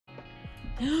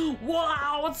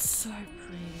Wow, it's so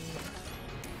pretty.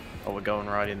 Oh, we're going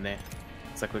right in there.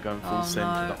 It's like we're going full send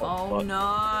to the hot spot. Oh no!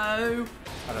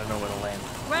 I don't know where to land.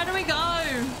 Where do we go?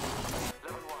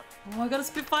 Oh, I got a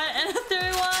Spitfire and a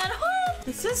 3-1.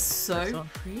 This is so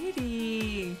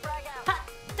pretty. Ha,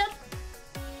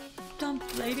 dump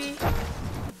lady.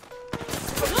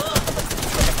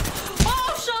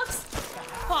 Oh shucks!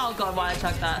 Oh god, why I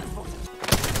chucked that?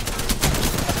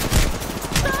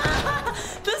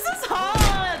 This is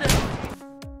hard.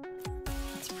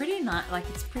 It's pretty nice. Like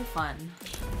it's pretty fun.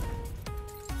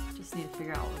 Just need to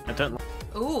figure out what. I don't.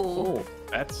 Ooh. Oh,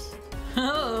 that's.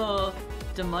 Oh,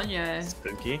 demonio.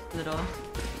 Spooky. Little.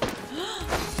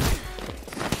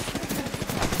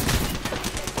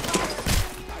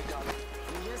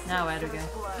 Now where do we go?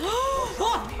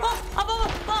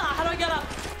 How do I get up?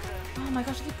 Oh my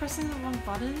gosh, I keep pressing the wrong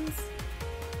buttons.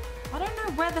 I don't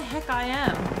know where the heck I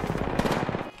am.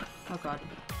 Oh god.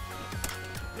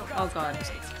 Oh god.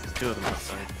 There's two of them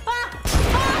outside. Ah!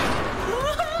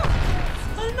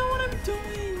 I don't know what I'm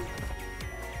doing.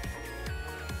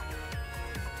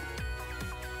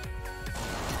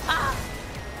 Ah!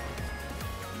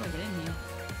 How do I get in here?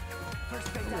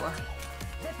 Ooh. I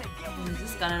haven't used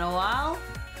this gun in a while.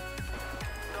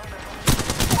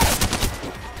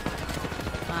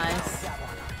 Nice.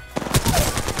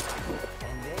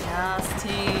 Yes,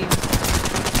 team.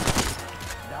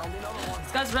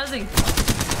 This guy's rezzing.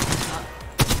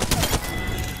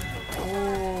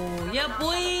 Oh, yeah,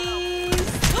 boys.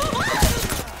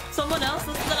 Someone else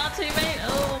is than our teammate.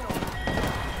 Oh,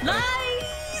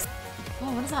 nice.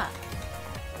 Oh, what is that?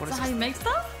 Is that how you make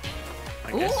stuff?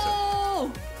 I guess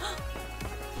so.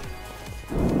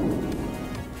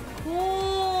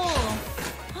 Cool.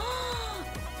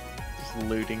 Just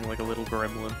looting like a little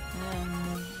gremlin.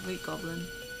 Weak goblin.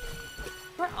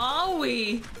 Where are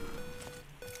we?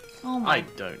 Oh my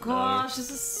gosh, this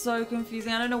is so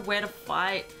confusing. I don't know where to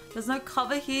fight. There's no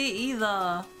cover here either.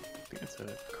 I think it's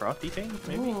a crafty thing,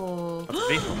 maybe? Ooh. That's a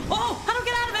vehicle. Oh, how do I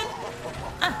get out of it?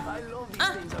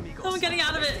 How am I getting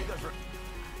out of it?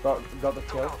 Got the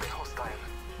kill.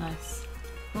 Nice.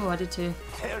 Oh, I did too.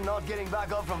 They're not getting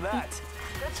back up from that.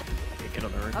 Okay, get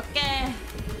on the roof. Okay.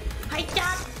 Hi,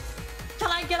 Jack.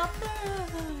 Can I get up there?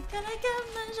 Can I get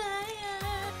my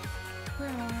giant? Where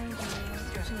are you?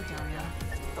 Actually, down there.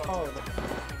 Oh.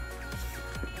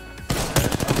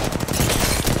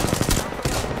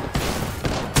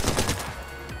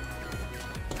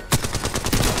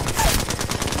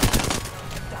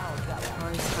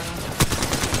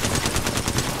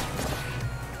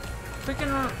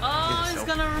 Freaking! Oh, he's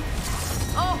gonna!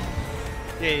 Oh!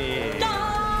 Yay! No!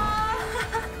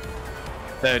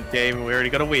 Third game, we already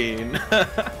got a win.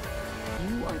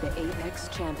 You are the Apex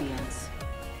champions.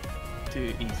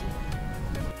 Too easy.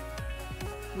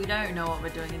 We don't know what we're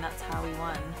doing, and that's how we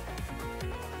won.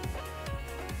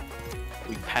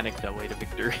 We panicked our way to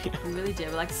victory. We really did.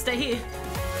 We're like, stay here.